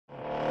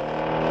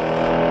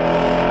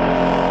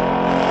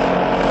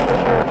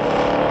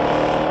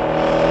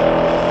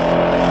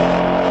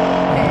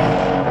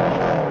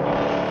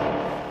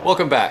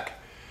Welcome back.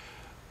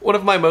 One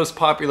of my most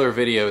popular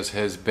videos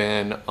has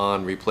been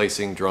on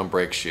replacing drum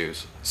brake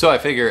shoes. So I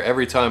figure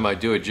every time I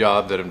do a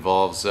job that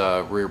involves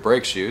rear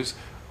brake shoes,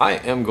 I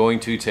am going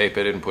to tape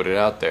it and put it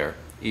out there,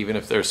 even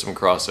if there's some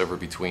crossover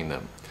between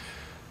them.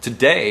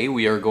 Today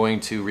we are going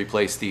to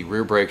replace the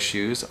rear brake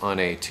shoes on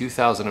a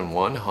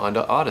 2001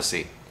 Honda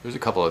Odyssey. There's a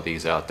couple of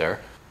these out there.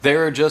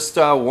 They're just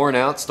worn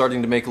out,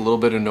 starting to make a little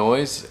bit of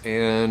noise,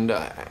 and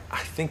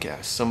I think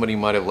somebody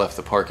might have left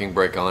the parking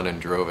brake on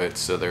and drove it,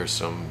 so there's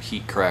some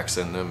heat cracks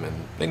in them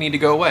and they need to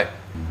go away.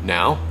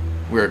 Now,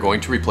 we are going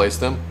to replace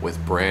them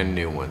with brand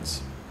new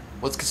ones.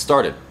 Let's get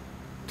started.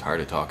 I'm tired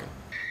of talking.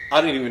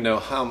 I don't even know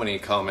how many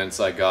comments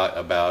I got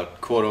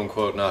about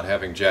quote-unquote not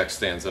having jack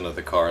stands under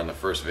the car in the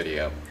first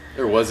video.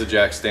 There was a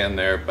jack stand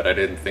there, but I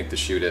didn't think to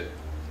shoot it.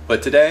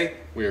 But today,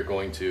 we are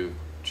going to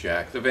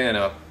jack the van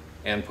up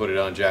and put it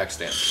on jack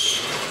stand.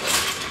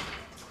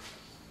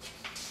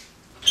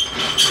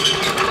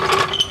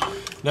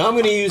 Now I'm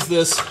going to use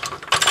this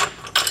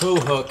tow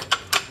hook.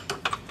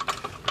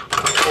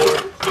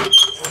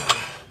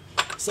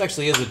 This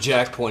actually is a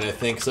jack point, I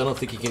think, because I don't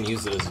think you can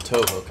use it as a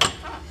tow hook.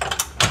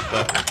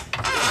 But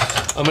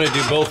I'm going to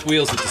do both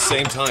wheels at the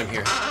same time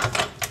here.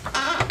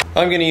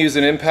 I'm going to use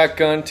an impact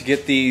gun to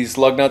get these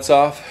lug nuts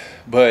off,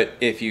 but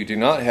if you do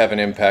not have an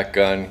impact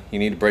gun, you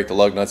need to break the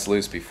lug nuts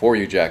loose before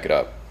you jack it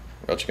up,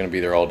 or else you're going to be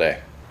there all day.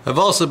 I've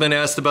also been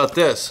asked about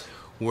this.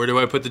 Where do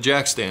I put the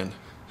jack stand?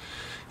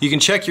 You can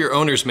check your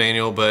owner's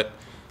manual, but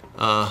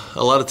a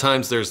lot of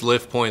times there's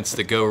lift points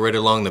that go right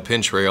along the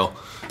pinch rail.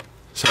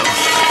 So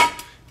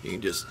you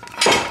can just,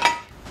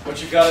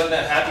 once you've got it in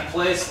that happy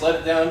place, let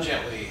it down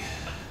gently.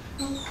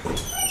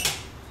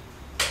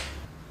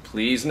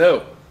 Please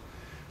note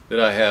that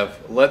I have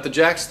let the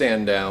jack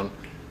stand down,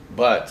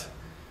 but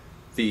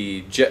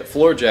the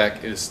floor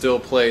jack is still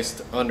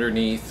placed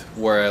underneath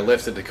where I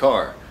lifted the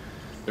car.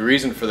 The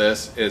reason for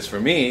this is, for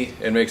me,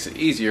 it makes it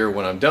easier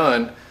when I'm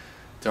done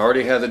to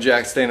already have the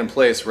jack stand in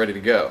place ready to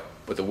go.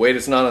 But the weight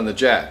is not on the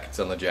jack, it's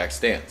on the jack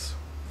stands.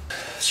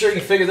 Sure, you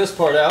can figure this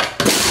part out.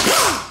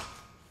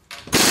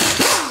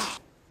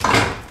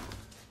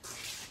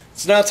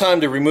 It's now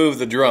time to remove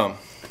the drum.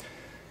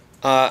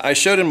 I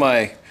showed in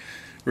my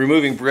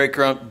removing brake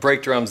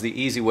drums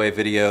the easy way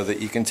video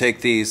that you can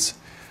take these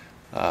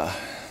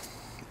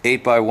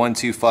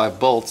 8x125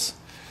 bolts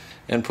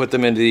and put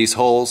them into these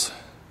holes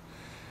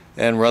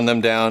and run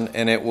them down,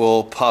 and it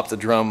will pop the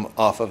drum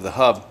off of the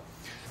hub.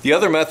 The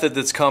other method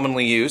that's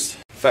commonly used,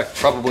 in fact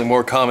probably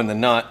more common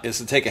than not, is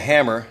to take a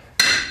hammer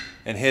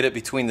and hit it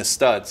between the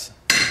studs.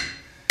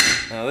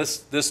 Now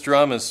this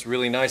drum is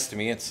really nice to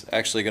me. It's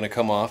actually going to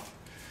come off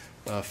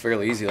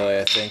fairly easily,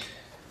 I think.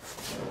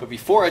 But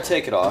before I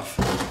take it off,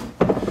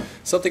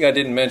 something I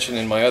didn't mention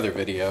in my other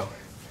video,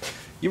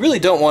 you really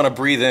don't want to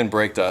breathe in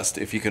brake dust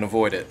if you can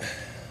avoid it.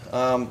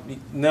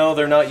 No,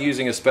 they're not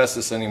using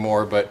asbestos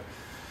anymore, but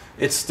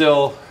it's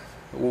still,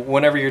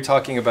 whenever you're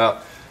talking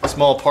about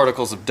small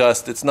particles of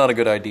dust, it's not a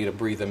good idea to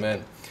breathe them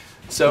in.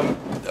 So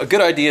a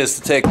good idea is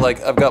to take,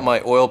 like, I've got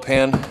my oil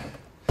pan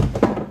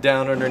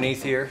down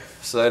underneath here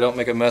so that I don't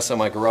make a mess on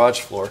my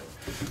garage floor.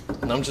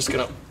 And I'm just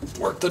going to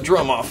work the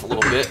drum off a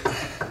little bit.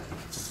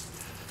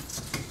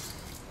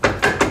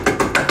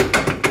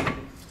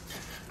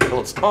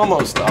 Well, it's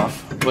almost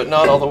off, but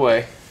not all the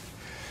way.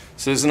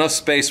 So there's enough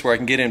space where I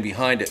can get in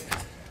behind it.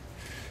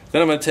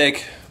 Then I'm going to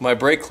take my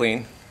brake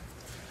clean.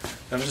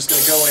 I'm just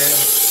going to go in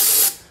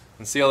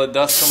and see all the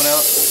dust coming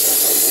out.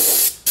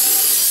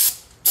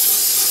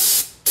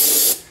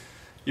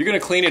 You're going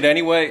to clean it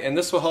anyway, and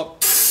this will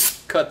help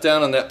cut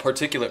down on that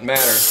particulate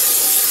matter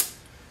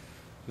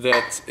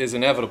that is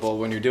inevitable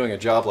when you're doing a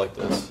job like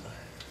this.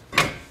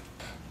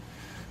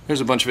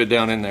 There's a bunch of it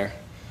down in there,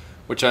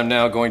 which I'm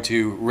now going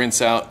to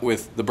rinse out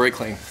with the brake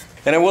clean.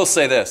 And I will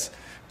say this,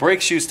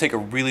 brake shoes take a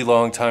really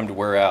long time to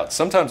wear out,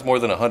 sometimes more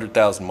than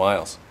 100,000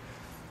 miles.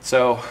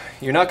 So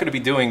you're not going to be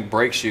doing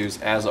brake shoes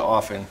as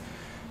often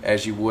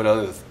as you would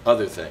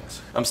other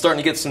things. I'm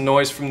starting to get some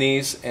noise from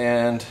these,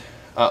 and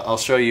I'll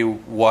show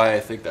you why I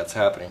think that's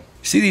happening.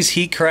 See these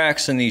heat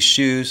cracks in these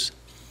shoes?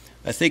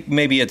 I think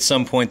maybe at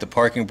some point the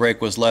parking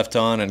brake was left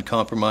on and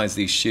compromised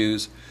these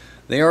shoes.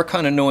 They are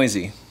kind of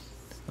noisy.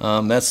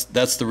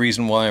 That's the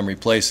reason why I'm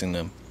replacing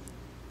them.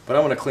 But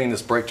I'm going to clean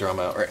this brake drum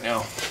out right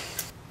now.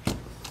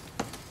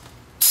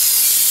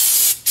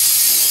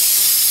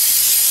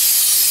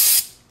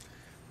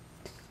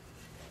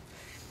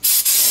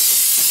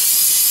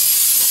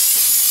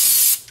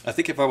 I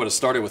think if I would have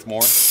started with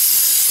more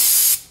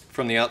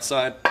from the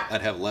outside,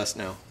 I'd have less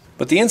now.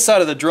 But the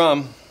inside of the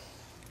drum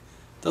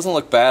doesn't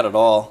look bad at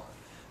all.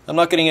 I'm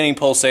not getting any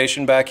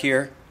pulsation back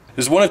here.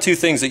 There's one of two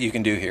things that you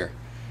can do here.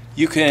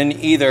 You can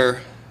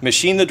either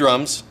machine the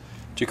drums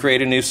to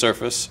create a new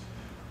surface,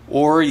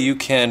 or you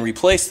can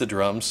replace the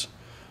drums,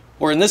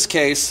 or in this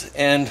case,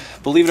 and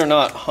believe it or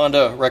not,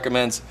 Honda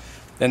recommends,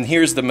 and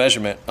here's the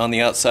measurement on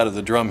the outside of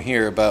the drum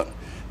here about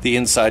the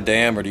inside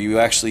diameter. You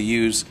actually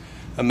use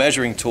a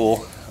measuring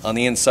tool on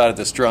the inside of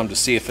this drum to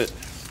see if it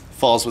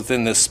falls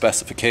within this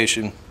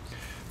specification,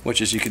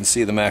 which, as you can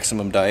see, the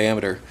maximum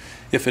diameter.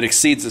 If it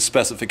exceeds the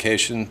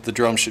specification, the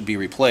drum should be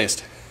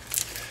replaced.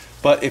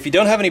 But if you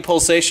don't have any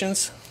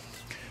pulsations,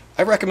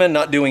 I recommend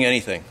not doing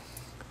anything.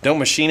 Don't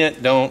machine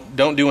it,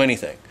 don't do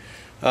anything.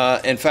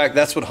 In fact,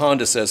 that's what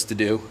Honda says to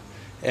do,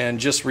 and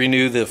just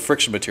renew the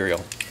friction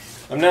material.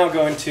 I'm now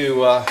going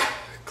to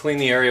clean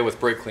the area with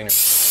brake cleaner.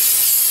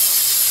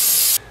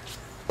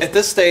 At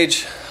this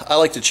stage, I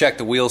like to check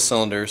the wheel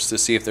cylinders to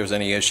see if there's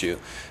any issue.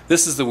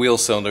 This is the wheel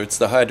cylinder. It's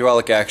the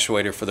hydraulic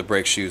actuator for the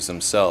brake shoes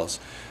themselves.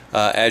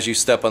 As you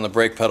step on the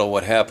brake pedal,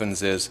 what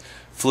happens is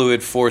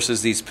fluid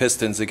forces these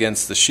pistons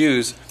against the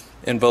shoes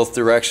in both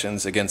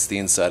directions against the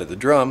inside of the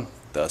drum,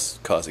 thus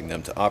causing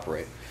them to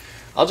operate.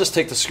 I'll just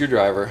take the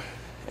screwdriver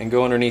and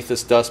go underneath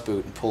this dust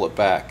boot and pull it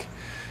back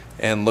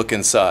and look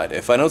inside.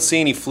 If I don't see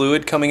any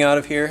fluid coming out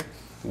of here,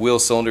 wheel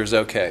cylinder's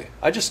okay.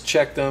 I just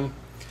check them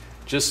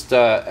just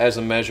as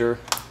a measure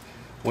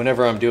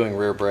whenever I'm doing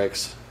rear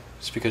brakes,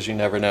 just because you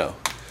never know.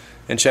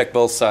 And check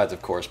both sides,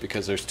 of course,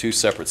 because there's two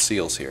separate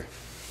seals here.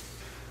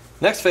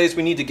 Next phase,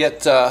 we need to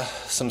get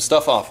some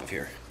stuff off of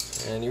here.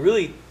 And you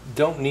really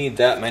don't need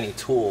that many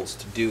tools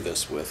to do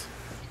this with.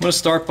 I'm going to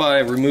start by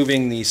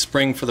removing the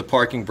spring for the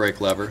parking brake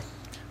lever.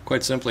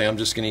 Quite simply, I'm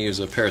just going to use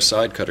a pair of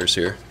side cutters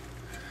here.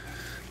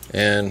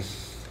 And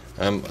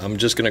I'm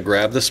just going to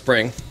grab the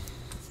spring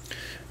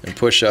and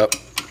push up.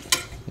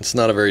 It's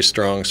not a very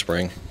strong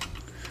spring.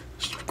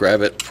 Just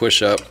grab it,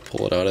 push up,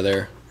 pull it out of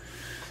there,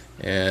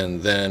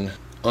 and then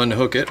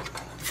unhook it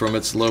from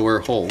its lower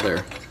hole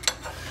there.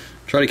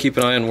 Try to keep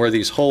an eye on where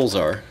these holes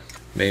are.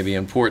 May be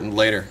important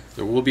later.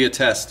 There will be a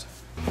test.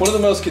 One of the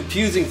most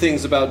confusing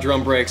things about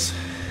drum brakes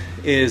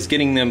is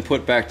getting them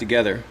put back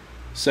together.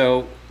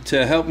 So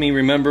to help me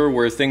remember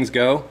where things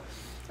go,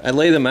 I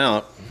lay them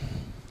out,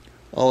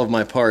 all of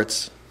my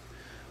parts,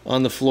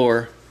 on the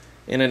floor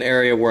in an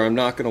area where I'm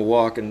not going to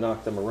walk and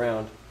knock them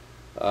around,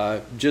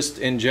 just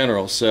in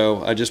general.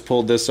 So I just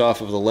pulled this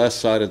off of the left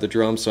side of the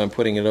drum, so I'm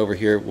putting it over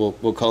here.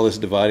 We'll call this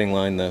dividing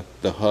line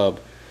the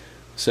hub.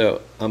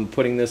 So I'm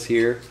putting this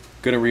here,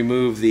 going to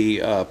remove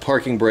the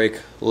parking brake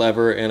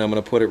lever, and I'm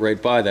going to put it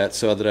right by that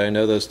so that I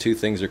know those two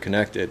things are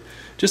connected.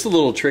 Just a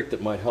little trick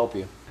that might help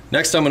you.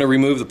 Next, I'm going to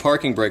remove the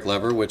parking brake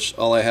lever, which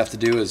all I have to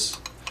do is,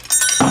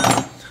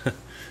 as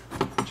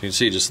you can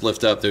see, just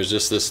lift up. There's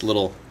just this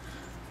little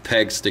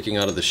peg sticking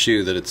out of the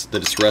shoe that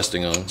it's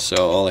resting on,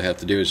 so all I have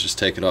to do is just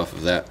take it off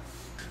of that.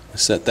 I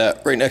set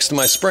that right next to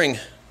my spring.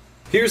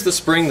 Here's the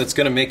spring that's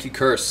going to make you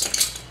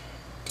curse.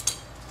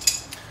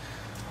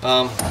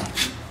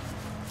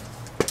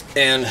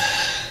 And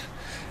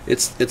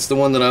it's the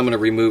one that I'm going to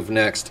remove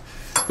next.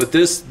 But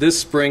this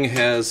spring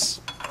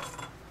has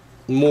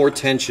more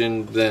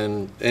tension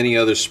than any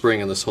other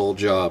spring in this whole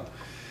job,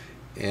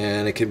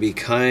 and it can be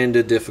kind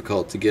of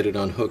difficult to get it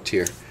unhooked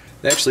here.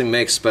 They actually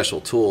make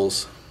special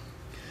tools.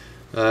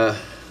 I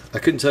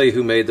couldn't tell you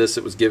who made this.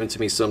 It was given to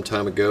me some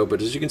time ago,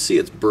 but as you can see,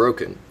 it's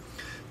broken.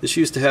 This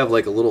used to have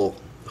like a little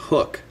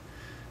hook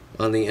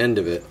on the end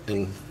of it,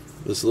 and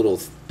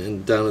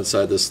down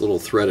inside this little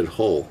threaded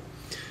hole.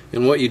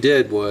 And what you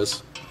did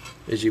was,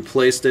 is you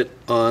placed it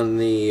on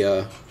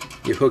the,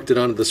 you hooked it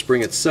onto the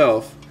spring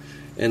itself,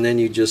 and then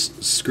you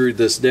just screwed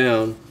this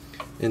down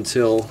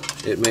until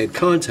it made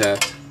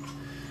contact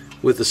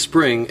with the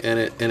spring, and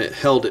it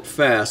held it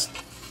fast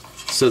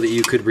so that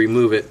you could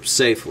remove it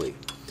safely.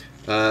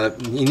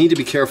 You need to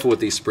be careful with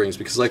these springs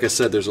because, like I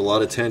said, there's a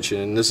lot of tension,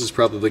 and this is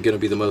probably going to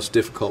be the most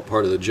difficult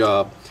part of the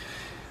job.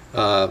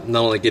 Not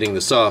only getting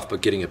this off,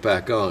 but getting it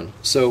back on.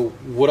 So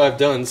what I've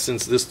done,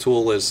 since this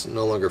tool is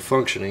no longer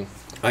functioning,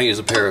 I use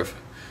a pair of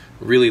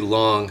really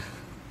long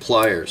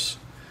pliers.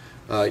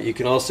 You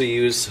can also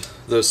use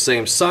those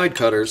same side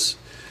cutters,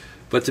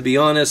 but to be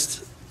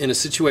honest, in a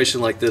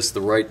situation like this,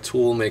 the right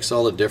tool makes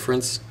all the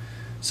difference.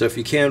 So if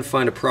you can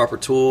find a proper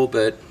tool,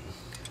 but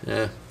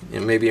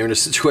maybe you're in a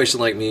situation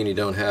like me and you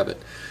don't have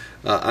it.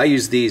 I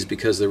use these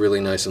because they're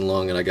really nice and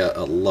long, and I got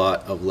a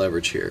lot of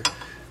leverage here.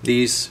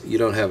 These, you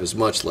don't have as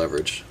much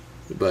leverage,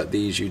 but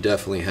these you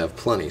definitely have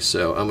plenty.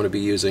 So I'm going to be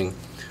using,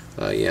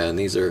 and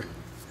these are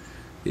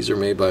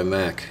made by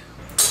Mac.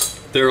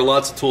 There are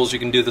lots of tools you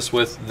can do this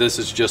with. This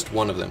is just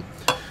one of them.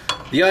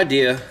 The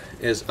idea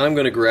is I'm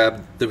going to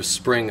grab the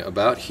spring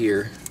about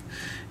here,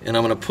 and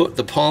I'm going to put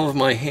the palm of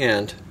my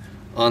hand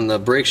on the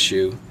brake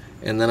shoe,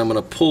 and then I'm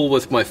going to pull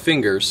with my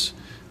fingers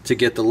to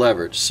get the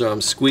leverage. So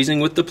I'm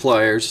squeezing with the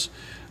pliers,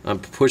 I'm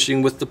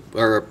pushing with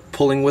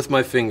pulling with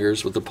my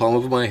fingers with the palm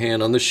of my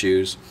hand on the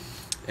shoes,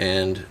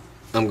 and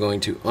I'm going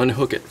to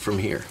unhook it from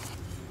here.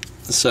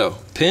 So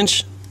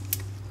pinch,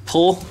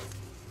 pull,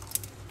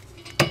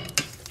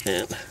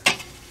 and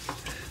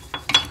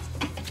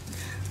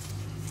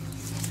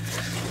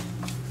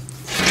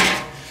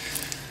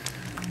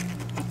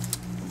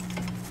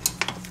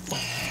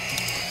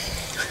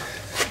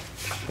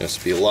this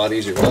will be a lot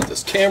easier without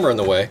this camera in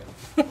the way.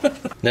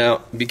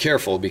 Now be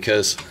careful,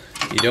 because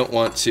you don't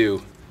want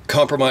to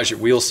compromise your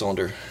wheel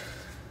cylinder.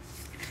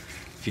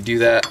 If you do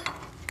that,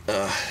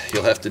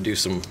 you'll have to do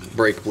some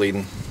brake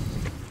bleeding.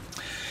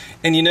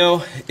 And you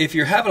know, if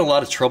you're having a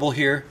lot of trouble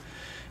here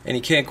and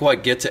you can't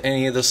quite get to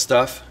any of this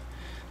stuff,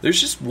 There's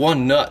just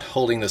one nut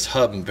holding this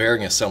hub and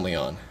bearing assembly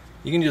on.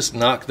 You can just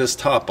knock this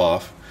top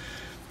off,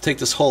 take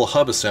this whole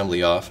hub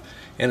assembly off,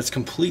 and it's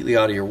completely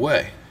out of your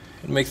way.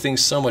 It'll make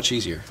things so much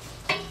easier.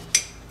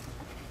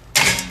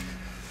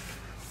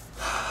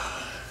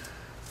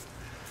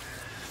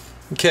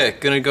 Okay,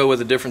 gonna go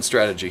with a different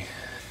strategy.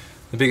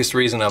 The biggest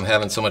reason I'm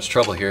having so much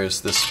trouble here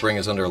is this spring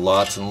is under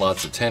lots and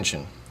lots of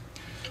tension.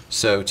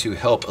 So to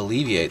help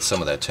alleviate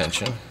some of that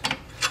tension,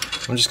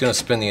 I'm just gonna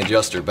spin the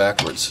adjuster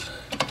backwards.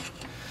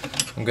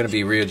 I'm gonna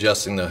be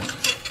readjusting the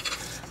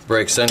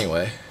brakes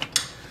anyway.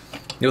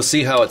 You'll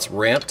see how it's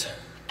ramped,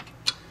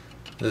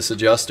 this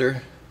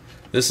adjuster.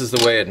 This is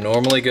the way it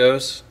normally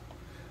goes,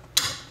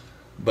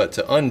 but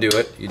to undo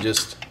it, you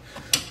just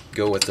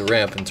go with the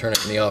ramp and turn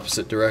it in the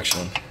opposite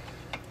direction.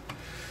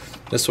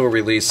 This will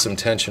release some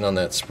tension on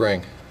that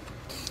spring.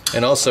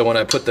 And also when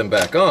I put them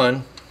back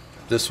on,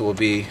 this will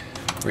be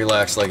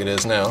relaxed like it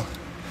is now.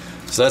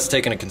 So that's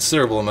taken a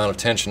considerable amount of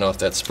tension off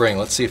that spring.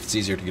 Let's see if it's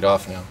easier to get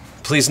off now.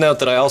 Please note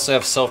that I also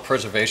have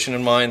self-preservation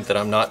in mind, that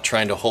I'm not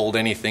trying to hold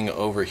anything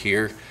over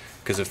here,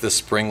 because if this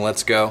spring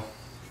lets go,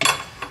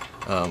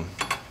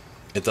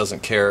 it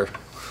doesn't care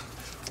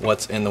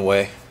what's in the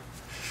way,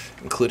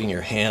 including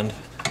your hand.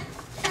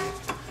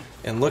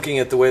 And looking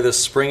at the way this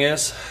spring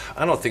is,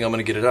 I don't think I'm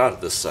going to get it out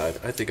of this side.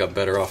 I think I'm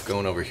better off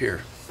going over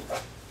here.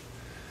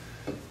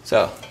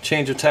 So,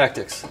 change of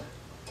tactics.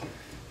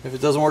 If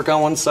it doesn't work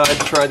on one side,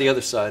 try the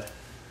other side.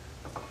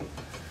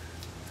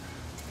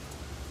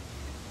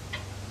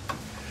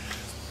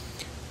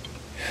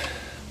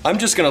 I'm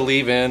just going to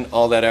leave in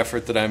all that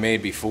effort that I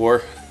made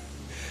before,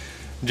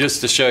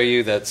 just to show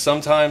you that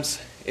sometimes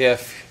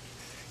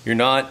if you're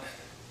not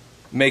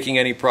making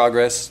any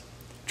progress,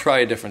 try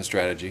a different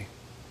strategy.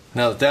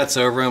 Now that that's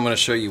over, I'm going to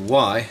show you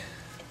why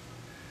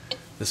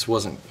this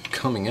wasn't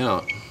coming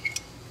out,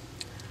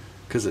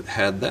 because it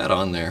had that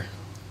on there.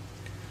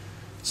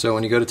 So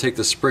when you go to take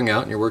the spring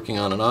out and you're working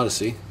on an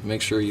Odyssey,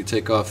 make sure you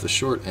take off the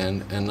short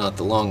end and not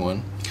the long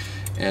one,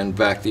 and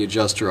back the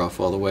adjuster off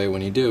all the way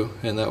when you do,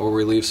 and that will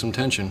relieve some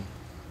tension.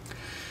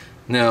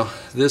 Now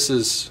this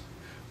is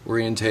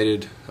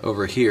orientated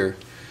over here.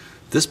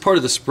 This part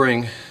of the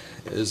spring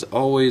is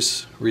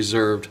always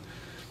reserved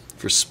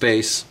for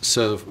space,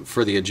 so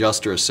for the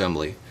adjuster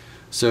assembly.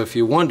 So if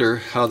you wonder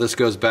how this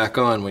goes back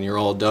on when you're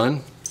all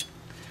done,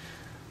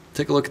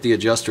 take a look at the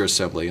adjuster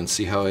assembly and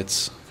see how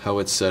it's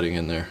setting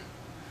in there.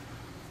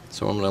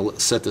 So I'm going to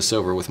set this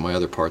over with my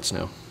other parts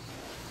now.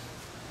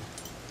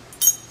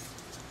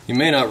 You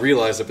may not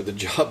realize it, but the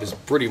job is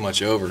pretty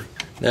much over.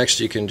 Next,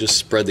 you can just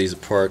spread these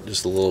apart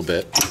just a little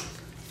bit,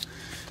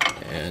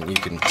 and you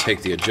can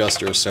take the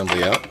adjuster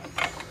assembly out.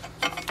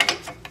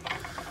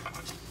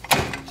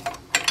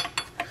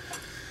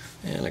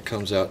 And it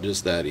comes out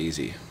just that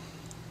easy.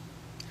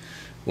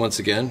 Once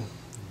again,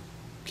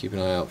 keep an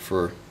eye out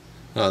for,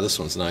 this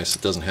one's nice.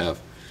 It doesn't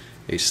have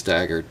a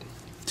staggered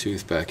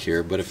tooth back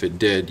here, but if it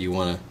did, you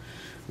want to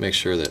make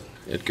sure that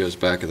it goes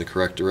back in the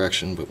correct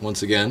direction. But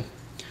once again,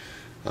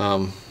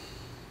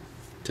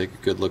 take a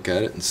good look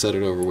at it and set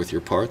it over with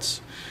your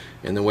parts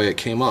and the way it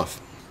came off.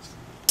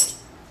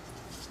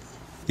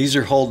 These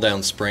are hold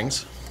down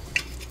springs.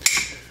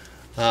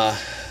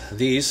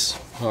 These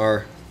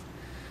are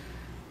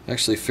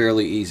actually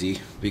fairly easy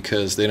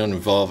because they don't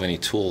involve any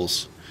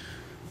tools.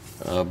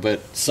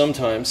 But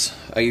sometimes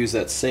I use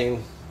that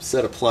same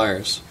set of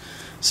pliers.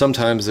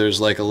 Sometimes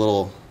there's like a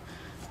little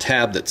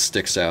tab that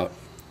sticks out,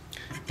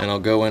 and I'll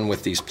go in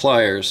with these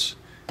pliers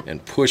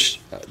and push.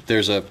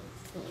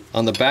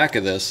 On the back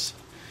of this,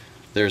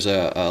 there's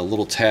a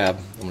little tab.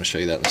 I'm going to show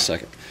you that in a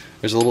second.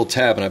 There's a little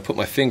tab, and I put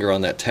my finger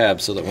on that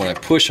tab so that when I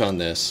push on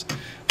this,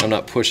 I'm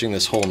not pushing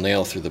this whole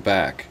nail through the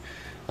back.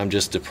 I'm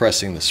just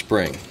depressing the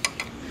spring.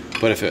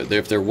 But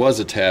if there was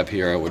a tab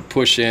here, I would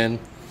push in,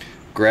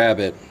 grab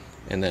it,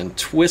 and then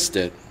twist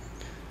it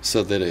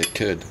so that it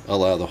could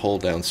allow the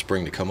hold down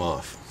spring to come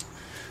off.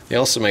 They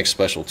also make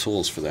special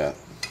tools for that.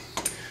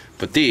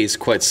 But these,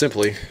 quite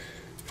simply,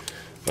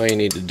 all you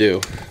need to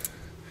do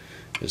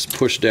is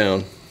push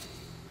down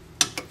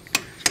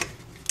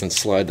and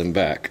slide them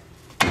back.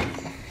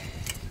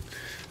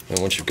 And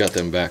once you've got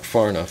them back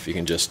far enough, you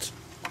can just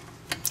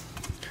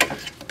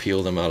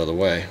peel them out of the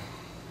way.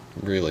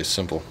 Really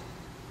simple.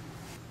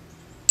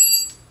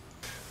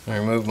 I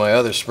remove my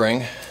other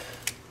spring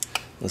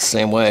the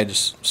same way.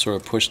 Just sort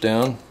of push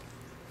down,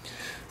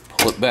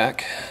 pull it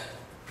back,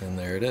 and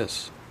there it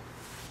is.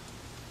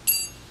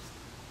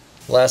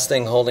 Last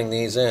thing holding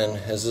these in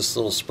is this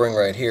little spring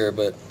right here,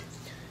 but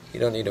you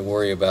don't need to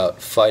worry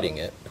about fighting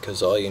it,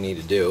 because all you need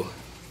to do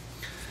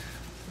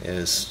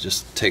is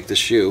just take the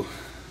shoe,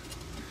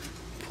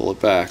 pull it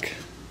back,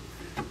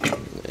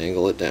 and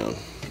angle it down.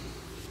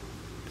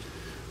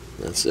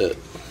 That's it.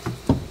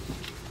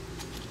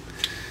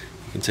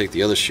 You can take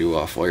the other shoe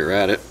off while you're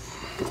at it.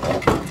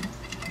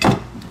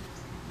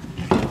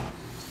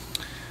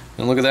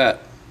 And look at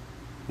that.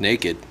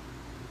 Naked.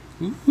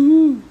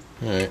 Woohoo!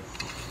 Alright.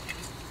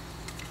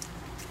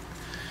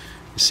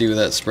 You see where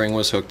that spring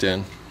was hooked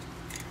in?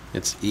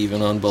 It's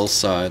even on both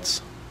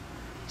sides,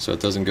 so it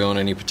doesn't go in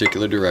any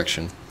particular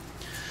direction.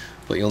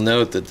 But you'll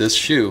note that this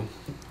shoe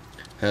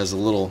has a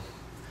little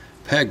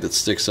peg that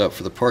sticks up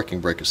for the parking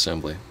brake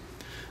assembly.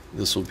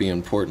 This will be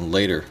important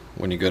later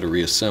when you go to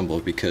reassemble,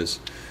 because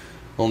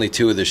only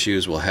 2 of the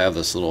shoes will have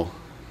this little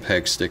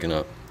peg sticking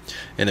up.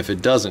 And if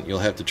it doesn't, you'll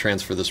have to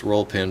transfer this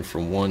roll pin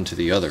from one to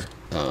the other.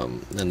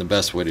 And the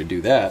best way to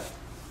do that,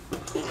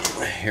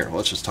 here,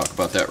 let's just talk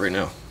about that right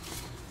now.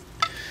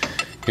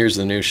 Here's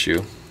the new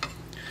shoe.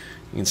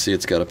 You can see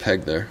it's got a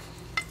peg there.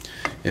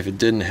 If it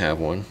didn't have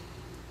one,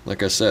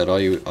 like I said, all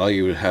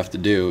you would have to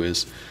do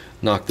is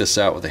knock this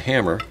out with a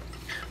hammer,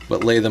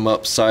 but lay them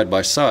up side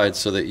by side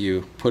so that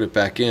you put it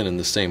back in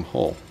the same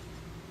hole.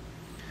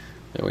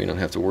 That way you don't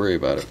have to worry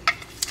about it.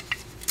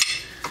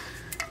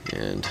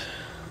 And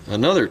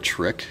another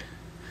trick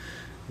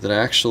that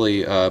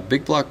actually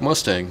Big Block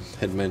Mustang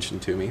had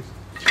mentioned to me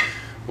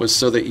was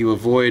so that you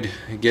avoid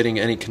getting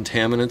any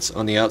contaminants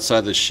on the outside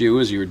of the shoe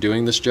as you were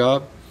doing this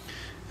job,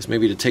 is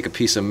maybe to take a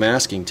piece of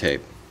masking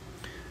tape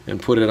and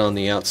put it on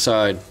the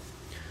outside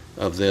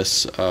of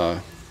this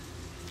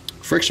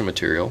friction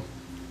material,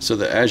 so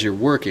that as you're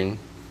working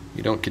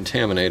you don't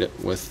contaminate it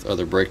with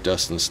other brake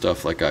dust and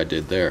stuff like I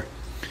did there.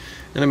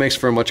 And it makes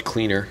for a much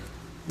cleaner,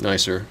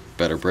 nicer,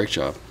 better brake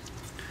job.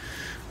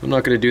 I'm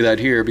not going to do that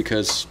here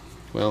because,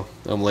 well,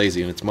 I'm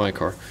lazy and it's my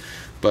car,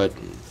 but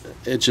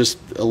it's just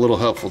a little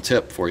helpful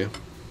tip for you.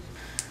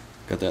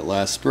 Got that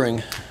last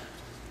spring,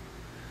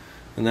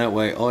 and that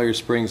way all your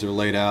springs are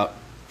laid out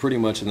pretty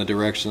much in the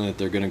direction that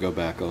they're going to go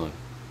back on.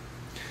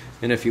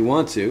 And if you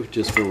want to,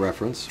 just for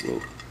reference,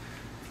 well,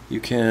 you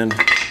can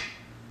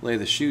lay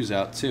the shoes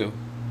out too,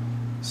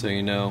 so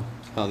you know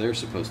how they're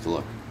supposed to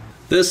look.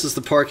 This is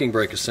the parking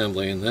brake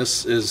assembly, and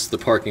this is the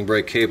parking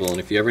brake cable, and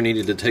if you ever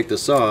needed to take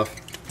this off,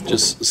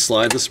 just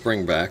slide the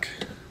spring back,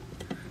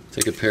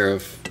 take a pair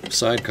of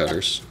side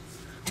cutters,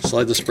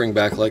 slide the spring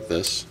back like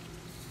this,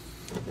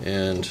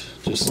 and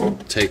just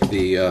take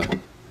the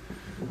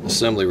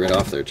assembly right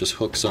off there. It just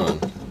hooks on.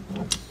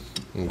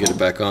 And get it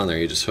back on there,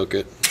 you just hook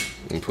it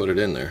and put it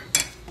in there.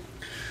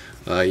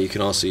 You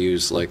can also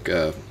use like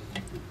a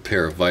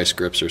pair of vice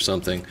grips or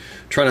something.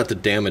 Try not to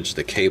damage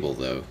the cable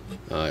though,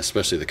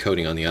 especially the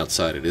coating on the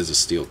outside. It is a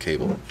steel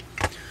cable.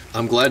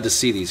 I'm glad to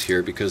see these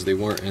here because they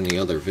weren't in the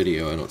other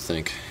video, I don't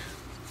think.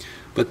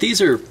 But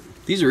these are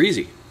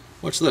easy.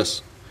 Watch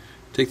this.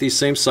 Take these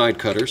same side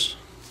cutters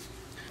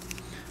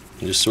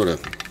and just sort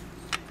of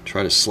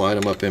try to slide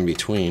them up in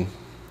between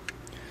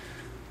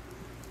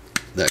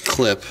that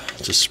clip,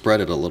 just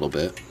spread it a little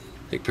bit.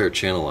 Take a pair of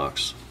channel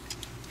locks,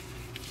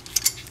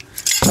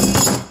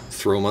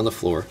 throw them on the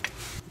floor.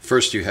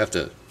 First you have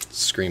to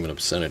scream an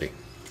obscenity.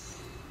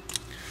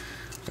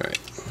 Alright,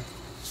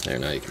 there,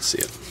 now you can see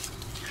it.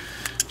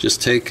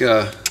 Just take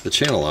the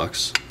channel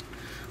locks,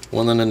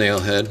 one on the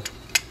nail head,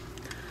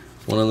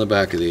 one on the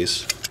back of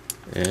these,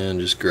 and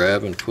just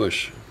grab and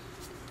push.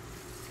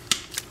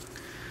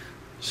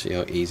 See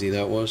how easy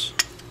that was?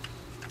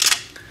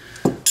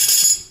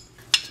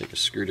 Take a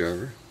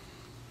screwdriver.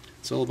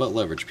 It's all about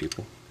leverage,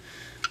 people.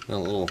 Now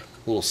a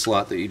little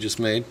slot that you just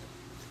made,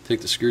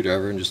 take the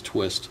screwdriver and just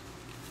twist.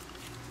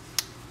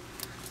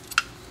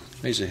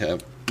 I usually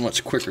have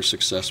much quicker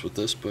success with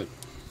this, but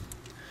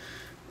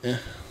yeah.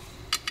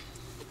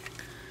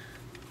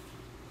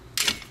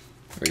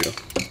 There we go.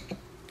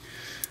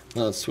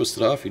 Now let's twist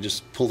it off. You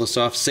just pull this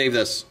off. Save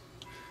this.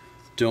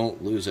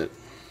 Don't lose it.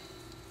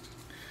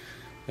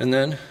 And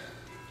then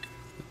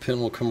the pin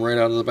will come right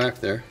out of the back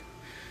there.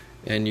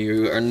 And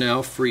you are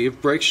now free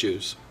of brake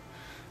shoes.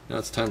 Now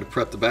it's time to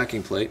prep the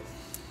backing plate.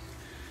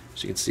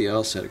 As you can see, I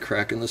also had a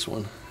crack in this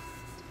one.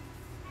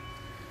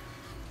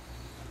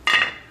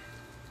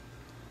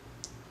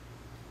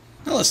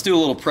 Now let's do a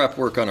little prep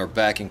work on our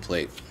backing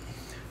plate.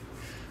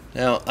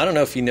 Now, I don't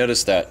know if you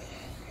noticed that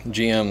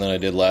GM that I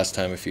did last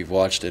time if you've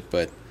watched it,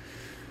 but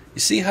you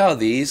see how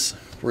these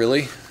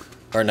really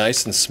are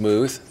nice and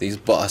smooth, these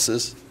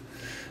bosses?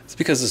 It's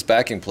because this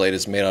backing plate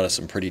is made out of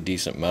some pretty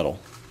decent metal.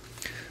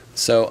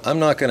 So I'm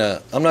not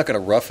gonna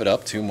rough it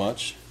up too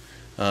much.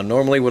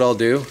 Normally what I'll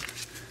do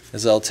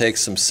is I'll take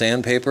some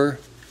sandpaper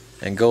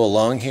and go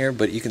along here,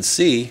 but you can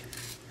see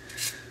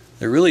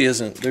there really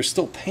isn't, there's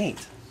still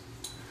paint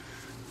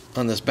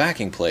on this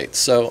backing plate.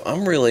 So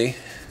I'm really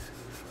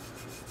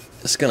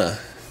just gonna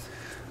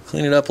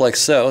clean it up like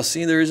so.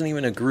 See, there isn't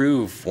even a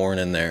groove worn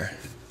in there.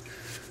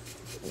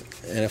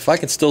 And if I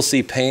can still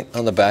see paint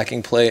on the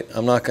backing plate,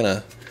 I'm not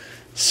gonna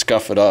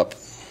scuff it up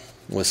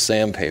with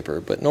sandpaper,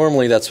 but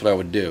normally that's what I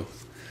would do,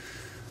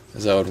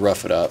 is I would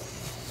rough it up.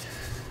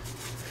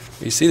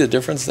 You see the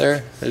difference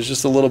there? There's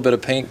just a little bit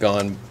of paint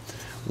gone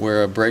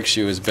where a brake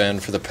shoe has been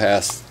for the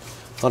past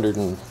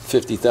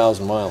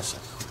 150,000 miles.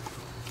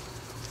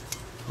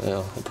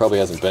 Well, it probably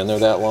hasn't been there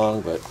that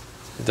long, but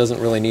it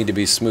doesn't really need to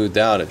be smoothed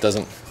out. It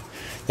doesn't.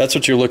 That's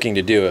what you're looking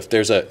to do. If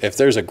there's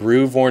a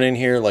groove worn in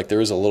here, like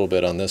there is a little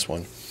bit on this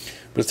one,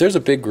 but if there's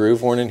a big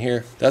groove worn in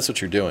here, that's what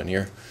you're doing.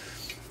 You're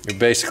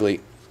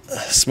basically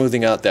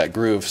smoothing out that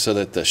groove so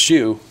that the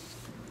shoe,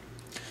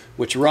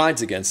 which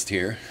rides against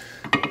here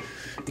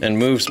and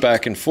moves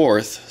back and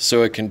forth,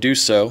 so it can do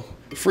so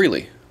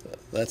freely.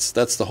 That's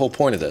the whole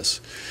point of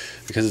this.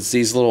 because it's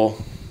these little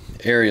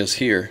areas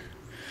here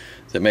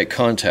that make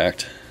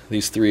contact,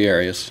 these three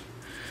areas,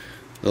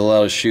 that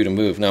allow the shoe to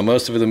move. Now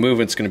most of the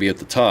movement's going to be at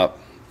the top,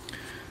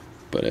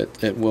 but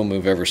it will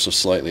move ever so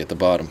slightly at the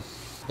bottom.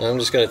 Now I'm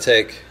just going to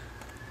take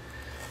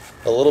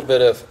a little bit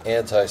of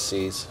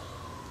anti-seize,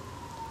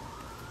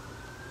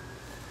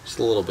 just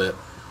a little bit,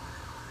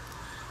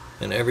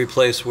 and every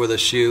place where the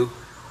shoe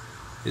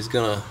is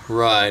going to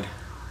ride,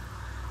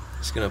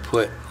 it's going to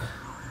put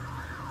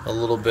a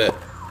little bit.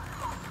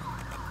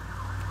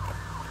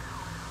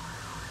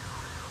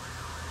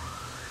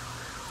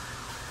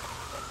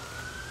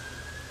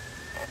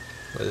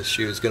 Where the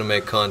shoe is going to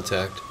make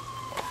contact.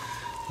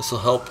 This will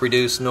help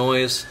reduce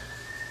noise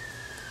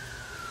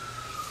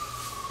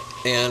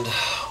and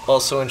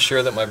also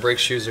ensure that my brake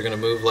shoes are going to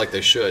move like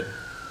they should.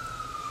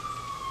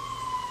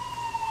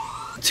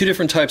 Two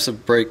different types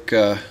of brake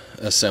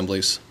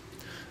assemblies.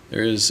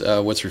 There is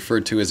what's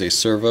referred to as a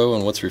servo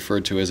and what's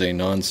referred to as a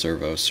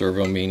non-servo.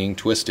 Servo meaning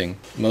twisting.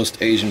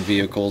 Most Asian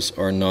vehicles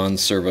are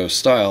non-servo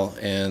style,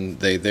 and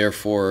they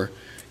therefore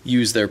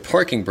use their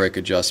parking brake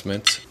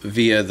adjustment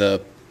via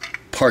the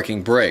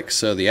parking brake.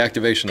 So the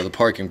activation of the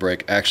parking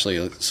brake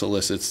actually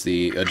solicits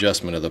the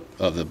adjustment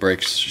of the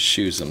brake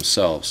shoes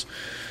themselves.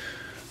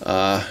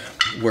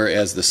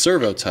 Whereas the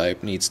servo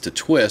type needs to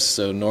twist,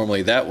 so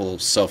normally that will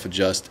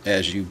self-adjust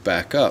as you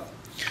back up.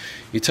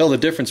 You tell the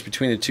difference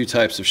between the two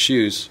types of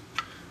shoes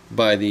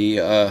by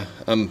the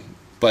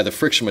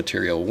friction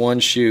material. One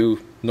shoe,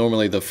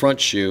 normally the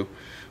front shoe,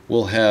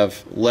 will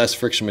have less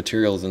friction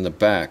material than the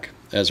back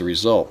as a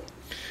result.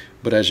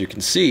 But as you can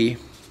see,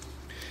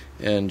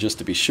 and just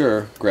to be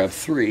sure, grab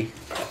three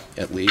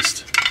at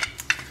least.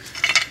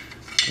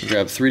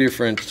 Grab three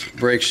different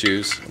brake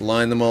shoes,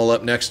 line them all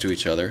up next to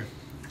each other,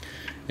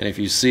 and if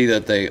you see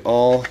that they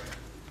all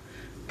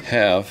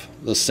have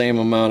the same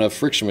amount of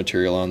friction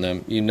material on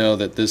them, you know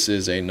that this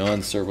is a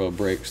non-servo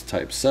brakes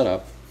type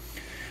setup,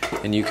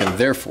 and you can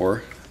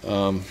therefore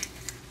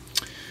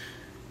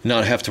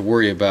not have to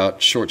worry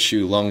about short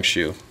shoe, long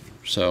shoe.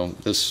 So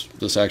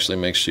this actually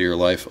makes your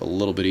life a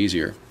little bit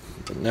easier.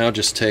 But now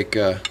just take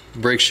a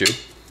brake shoe,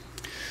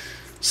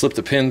 slip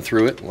the pin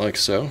through it like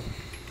so,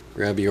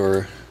 grab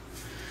your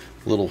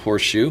little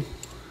horseshoe,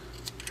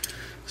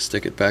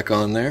 stick it back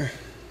on there.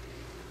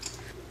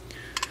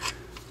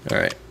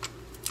 Alright,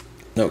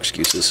 no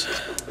excuses.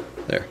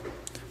 There,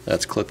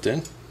 that's clipped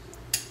in.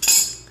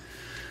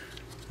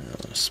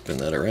 I'll spin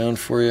that around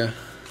for you.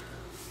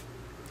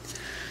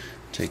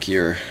 Take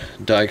your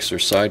dikes or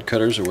side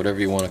cutters or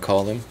whatever you want to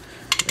call them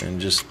and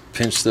just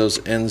pinch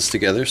those ends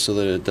together so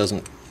that it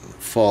doesn't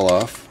fall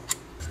off.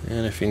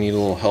 And if you need a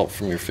little help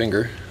from your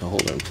finger to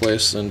hold it in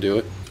place, then do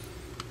it.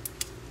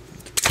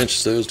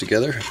 Pinch those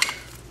together.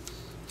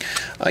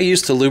 I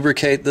used to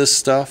lubricate this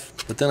stuff,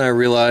 but then I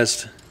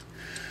realized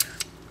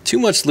too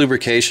much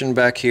lubrication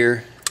back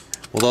here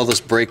with all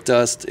this brake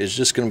dust is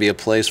just going to be a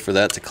place for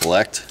that to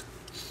collect.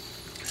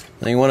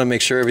 Now you want to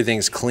make sure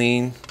everything's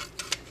clean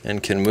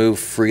and can move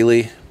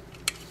freely,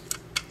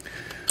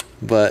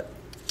 but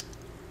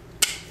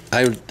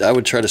I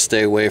would try to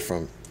stay away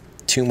from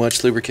too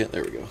much lubricant.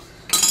 There we go.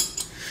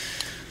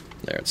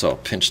 There, it's all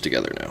pinched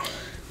together now.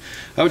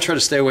 I would try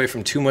to stay away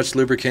from too much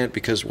lubricant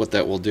because what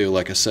that will do,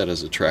 like I said,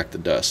 is attract the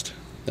dust.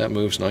 That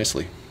moves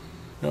nicely.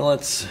 Now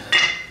let's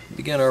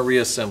begin our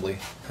reassembly.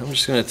 I'm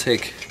just going to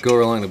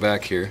go along the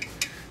back here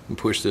and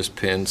push this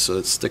pin so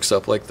it sticks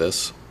up like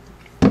this.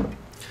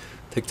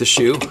 Take the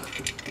shoe,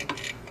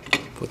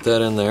 put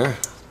that in there,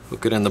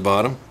 hook it in the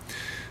bottom.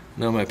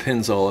 Now my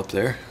pin's all up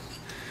there.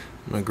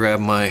 I'm going to grab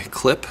my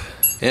clip,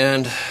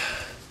 and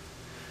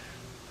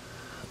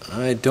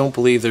I don't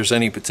believe there's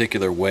any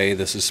particular way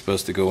this is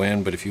supposed to go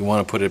in, but if you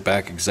want to put it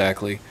back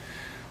exactly,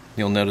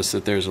 you'll notice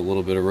that there's a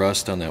little bit of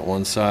rust on that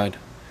one side,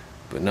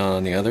 but not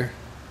on the other.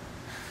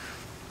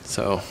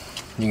 So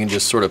you can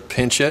just sort of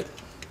pinch it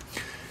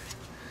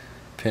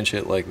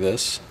like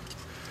this,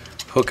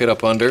 hook it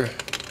up under,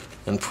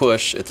 and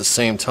push at the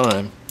same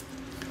time.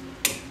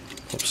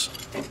 Oops.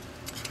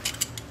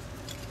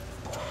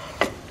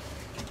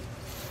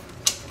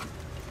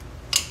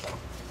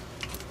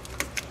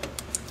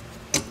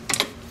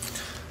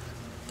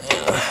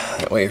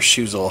 That way your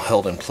shoe's all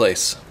held in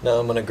place. Now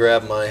I'm going to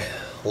grab my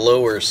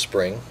lower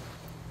spring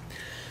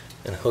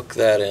and hook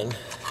that in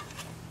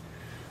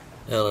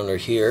down under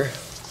here.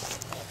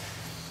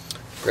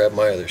 Grab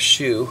my other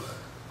shoe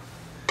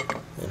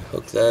and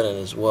hook that in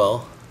as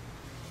well.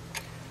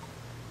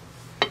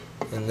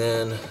 And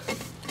then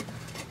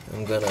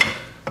I'm going to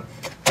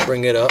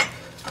bring it up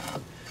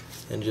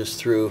and just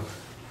through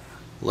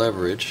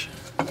leverage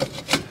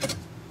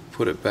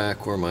put it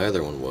back where my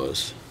other one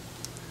was.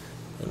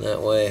 And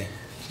that way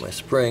my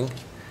spring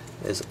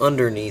is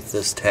underneath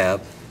this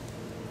tab.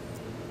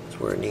 That's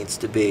where it needs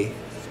to be.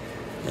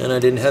 And I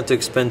didn't have to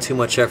expend too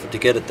much effort to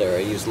get it there.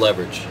 I used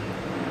leverage.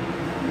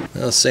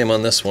 Now, same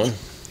on this one.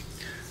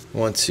 I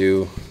want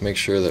to make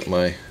sure that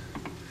my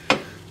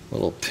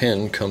little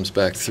pin comes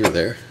back through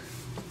there.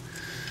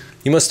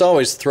 You must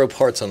always throw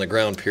parts on the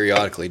ground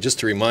periodically just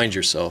to remind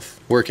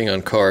yourself. Working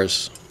on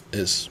cars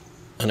is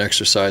an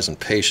exercise in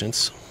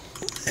patience,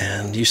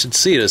 and you should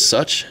see it as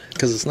such,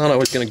 because it's not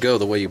always going to go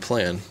the way you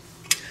plan.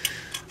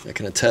 I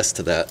can attest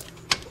to that.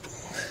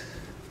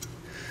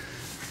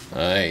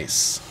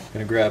 Nice. I'm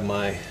going to grab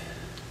my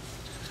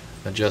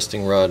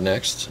adjusting rod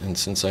next, and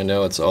since I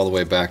know it's all the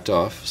way backed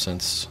off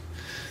since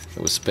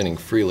it was spinning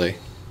freely,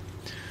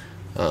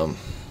 it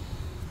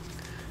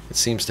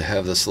seems to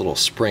have this little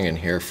spring in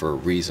here for a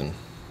reason.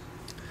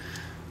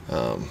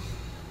 I'm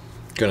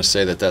going to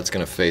say that that's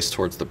going to face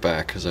towards the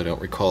back because I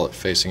don't recall it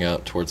facing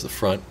out towards the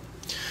front.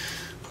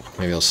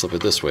 Maybe I'll slip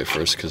it this way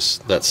first because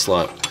that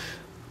slot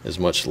is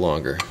much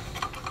longer.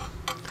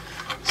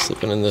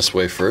 Slipping in this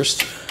way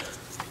first.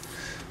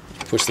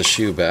 Push the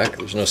shoe back.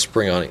 There's no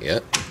spring on it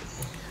yet.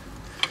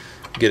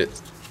 Get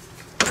it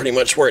pretty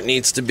much where it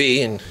needs to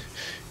be, and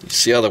you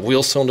see how the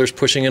wheel cylinder's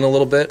pushing in a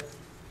little bit?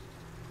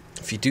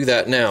 If you do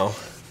that now,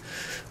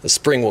 the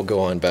spring will go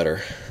on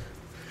better.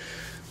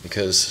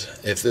 Because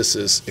if this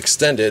is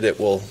extended, it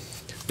will.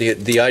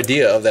 The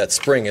idea of that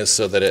spring is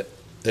so that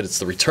it's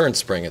the return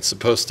spring. It's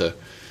supposed to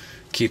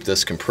keep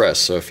this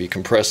compressed. So if you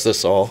compress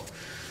this all,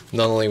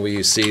 not only will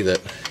you see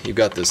that you've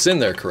got this in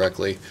there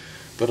correctly,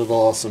 but it'll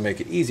also make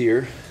it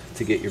easier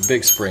to get your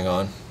big spring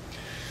on,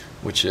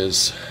 which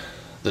is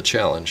the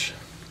challenge.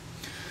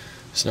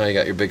 So now you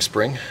got your big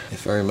spring.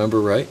 If I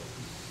remember right,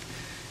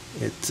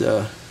 it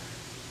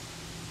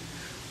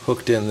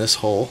hooked in this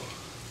hole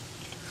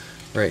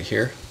right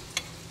here,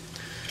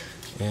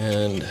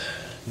 and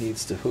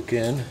needs to hook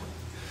in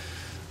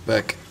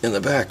back in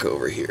the back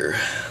over here.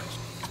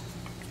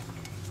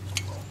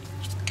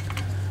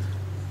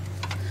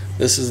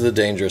 This is the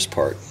dangerous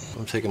part.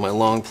 I'm taking my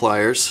long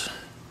pliers.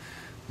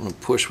 I'm going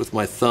to push with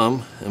my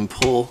thumb and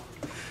pull,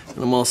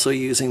 and I'm also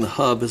using the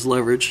hub as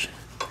leverage.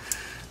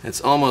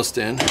 It's almost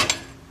in. I'm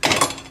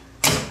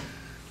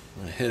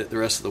going to hit it the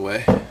rest of the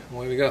way.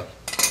 Away we go.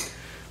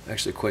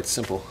 Actually quite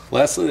simple.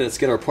 Lastly, let's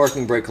get our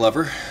parking brake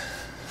lever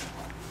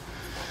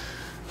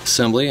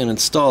assembly and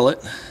install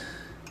it,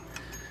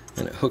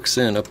 and it hooks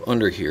in up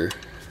under here,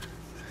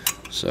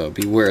 so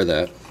beware of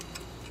that.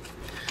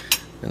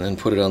 And then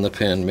put it on the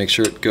pin. Make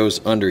sure it goes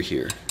under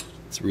here.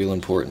 It's real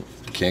important.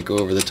 It can't go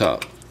over the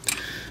top,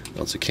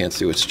 else it can't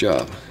do its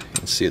job. You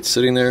can see it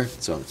sitting there.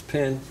 It's on its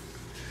pin.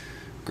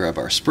 Grab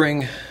our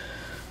spring.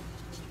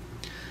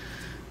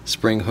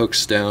 Spring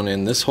hooks down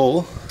in this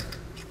hole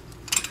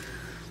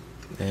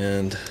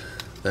and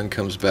then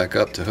comes back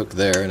up to hook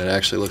there, and it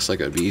actually looks like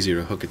it would be easier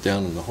to hook it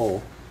down in the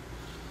hole.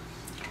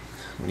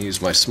 I'm going to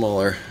use my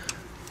smaller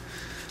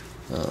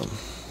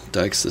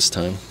dikes this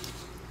time,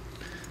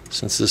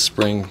 since this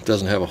spring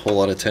doesn't have a whole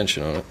lot of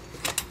tension on it.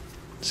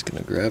 Just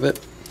going to grab it,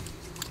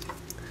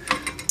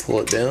 pull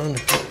it down,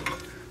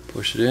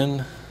 push it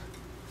in.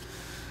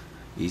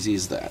 Easy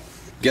as that.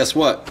 Guess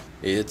what?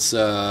 It's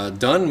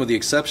done with the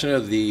exception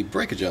of the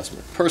brake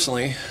adjustment.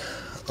 Personally,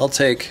 I'll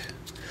take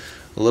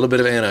a little bit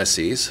of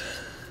anti-seize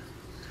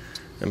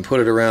and put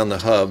it around the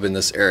hub in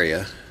this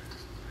area.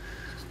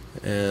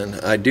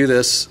 And I do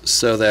this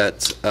so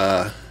that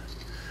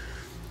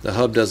the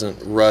hub doesn't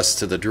rust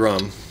to the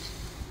drum,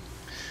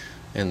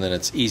 and then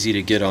it's easy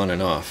to get on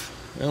and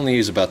off. I only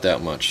use about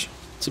that much.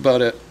 That's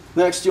about it.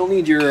 Next, you'll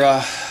need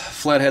your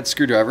flathead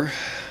screwdriver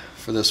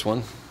for this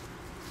one,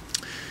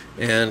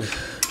 and you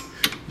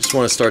just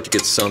want to start to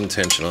get some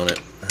tension on it,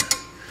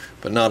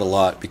 but not a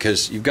lot,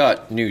 because you've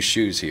got new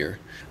shoes here.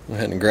 Go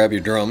ahead and grab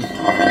your drum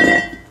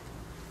and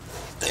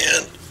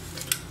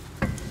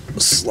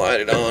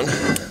slide it on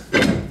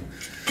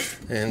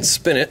and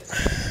spin it.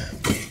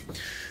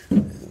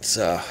 It's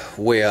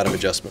way out of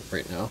adjustment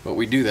right now, but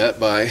we do that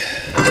by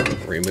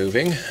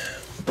removing,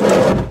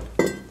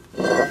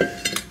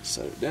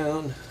 set it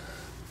down,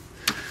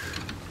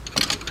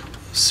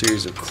 a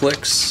series of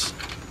clicks,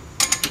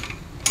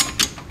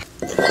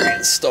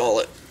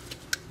 reinstall it.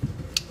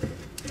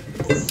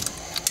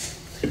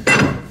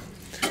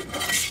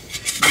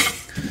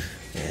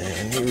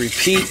 And you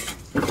repeat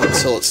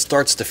until it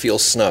starts to feel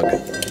snug.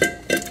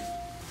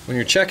 When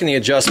you're checking the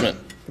adjustment,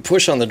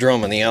 push on the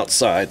drum on the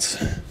outsides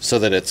so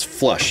that it's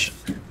flush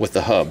with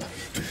the hub.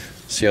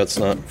 See how it's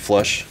not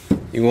flush?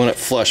 You want it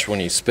flush when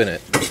you spin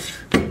it.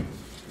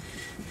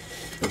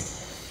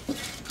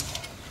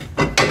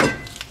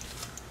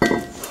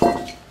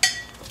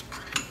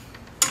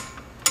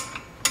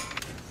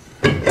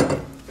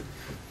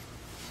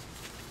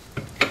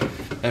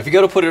 And if you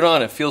go to put it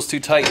on, it feels too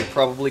tight, you're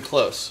probably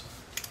close.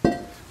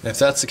 And if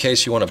that's the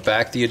case, you want to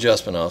back the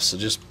adjustment off, so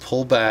just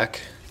pull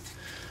back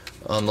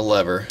on the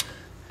lever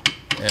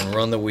and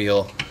run the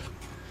wheel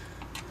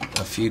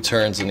a few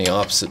turns in the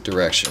opposite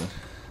direction.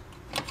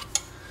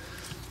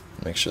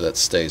 Make sure that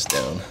stays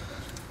down,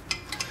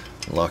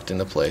 locked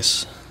into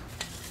place.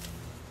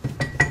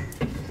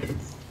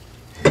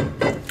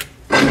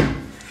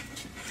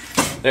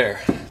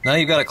 There. Now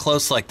you've got it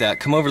close like that,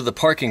 come over to the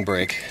parking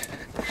brake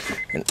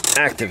and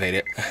activate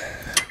it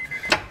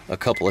a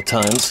couple of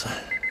times.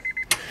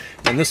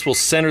 And this will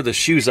center the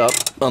shoes up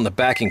on the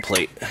backing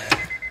plate.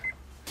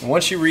 And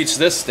once you reach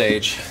this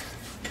stage,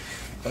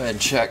 go ahead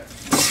and check,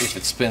 see if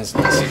it spins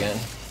nice again.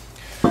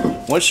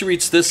 Once you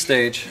reach this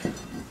stage,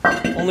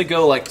 Only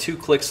go like 2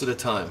 clicks at a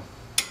time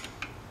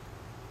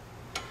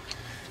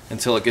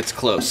until it gets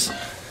close.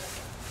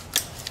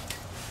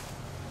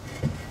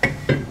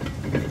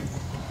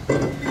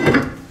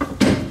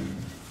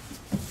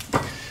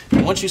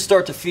 And once you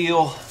start to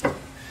feel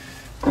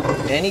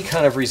any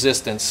kind of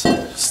resistance,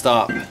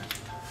 stop.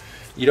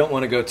 You don't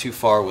want to go too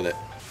far with it.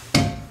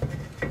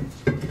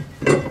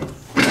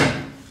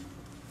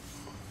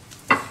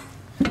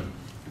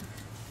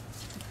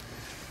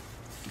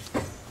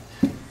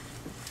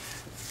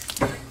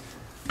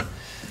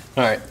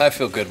 Alright, I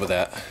feel good with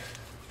that.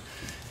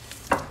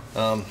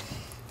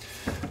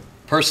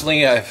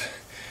 Personally,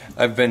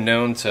 I've been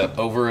known to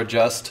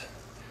over-adjust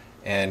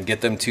and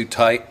get them too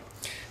tight.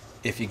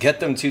 If you get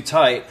them too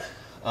tight,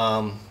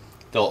 they'll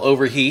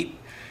overheat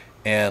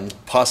and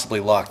possibly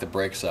lock the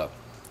brakes up.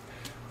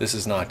 This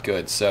is not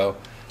good, so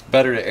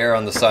better to err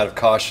on the side of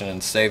caution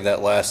and save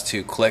that last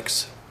 2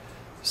 clicks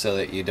so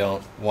that you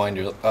don't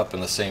wind up in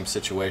the same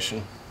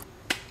situation.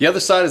 The other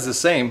side is the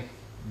same,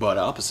 but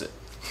opposite.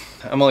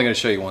 I'm only going to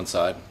show you one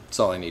side. That's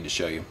all I need to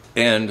show you.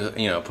 And,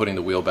 you know, putting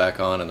the wheel back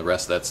on and the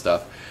rest of that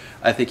stuff.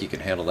 I think you can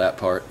handle that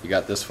part. You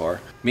got this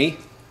far. Me,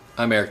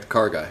 I'm Eric the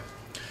Car Guy.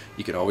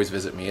 You can always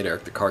visit me at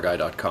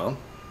EricTheCarGuy.com,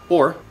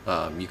 or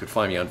you can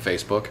find me on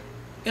Facebook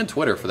and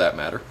Twitter for that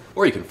matter,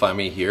 or you can find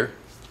me here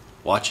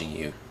watching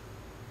you.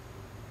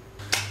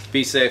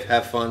 Be safe,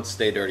 have fun,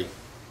 stay dirty.